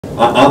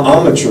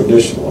I'm a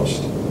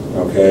traditionalist,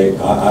 okay?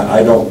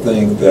 I don't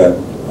think that,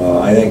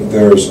 I think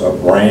there's a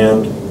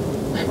brand,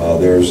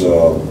 there's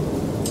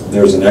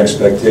an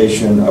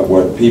expectation of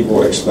what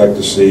people expect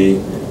to see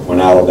when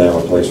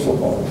Alabama plays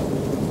football.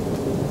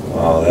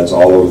 That's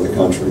all over the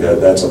country.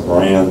 That's a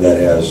brand that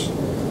has,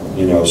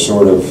 you know,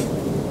 sort of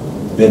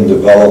been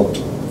developed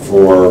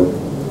for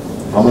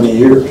how many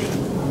years?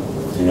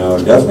 You know,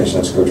 definitely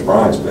since Coach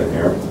Bryant's been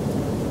here,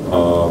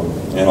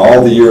 and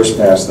all the years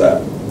past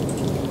that.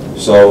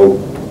 So,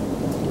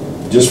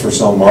 just for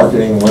some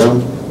marketing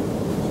whim,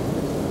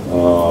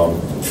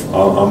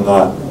 I'm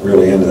not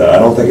really into that. I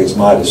don't think it's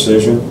my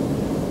decision.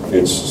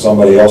 It's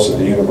somebody else at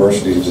the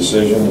university's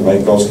decision to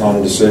make those kind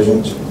of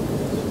decisions.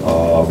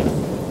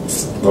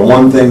 The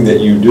one thing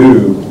that you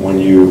do when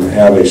you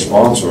have a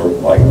sponsor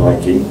like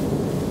Nike,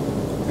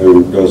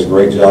 who does a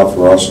great job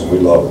for us and we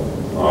love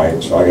them, all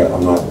right, so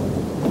I'm not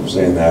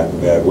saying that in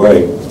a bad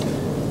way,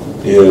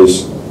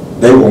 is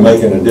they will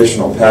make an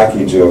additional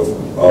package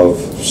of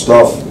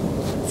stuff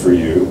for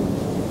you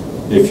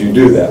if you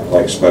do that,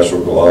 like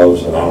special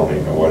gloves, and I don't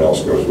even know what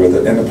else goes with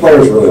it, and the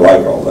players really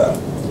like all that.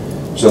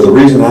 So the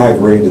reason I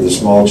agreed to the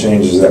small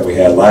changes that we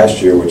had last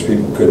year, which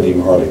people couldn't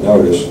even hardly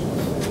notice,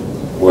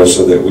 was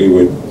so that we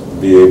would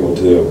be able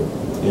to,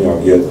 you know,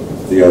 get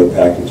the other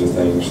package of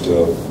things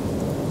to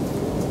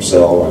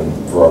sell and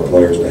for our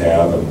players to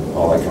have and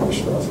all that kind of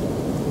stuff.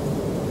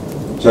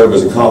 So it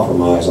was a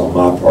compromise on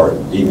my part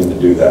even to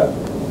do that.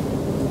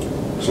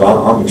 So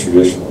I'm a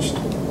traditionalist,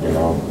 you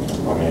know.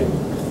 I mean,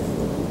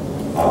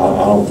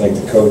 I don't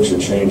think the coach should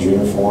change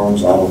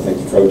uniforms. I don't think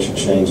the coach should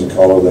change the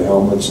color of the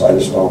helmets. I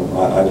just don't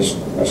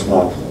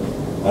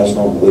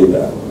believe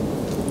that.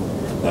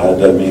 Now, it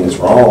doesn't mean it's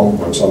wrong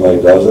when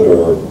somebody does it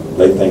or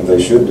they think they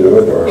should do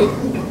it or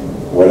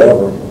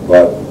whatever,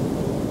 but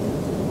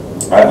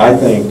I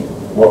think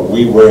what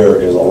we wear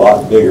is a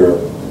lot bigger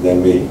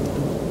than me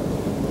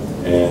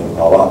and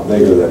a lot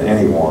bigger than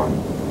anyone.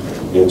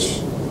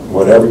 It's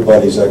what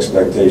everybody's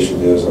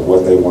expectation is of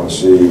what they want to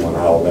see when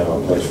Alabama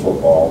plays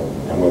football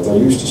and what they're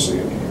used to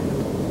seeing.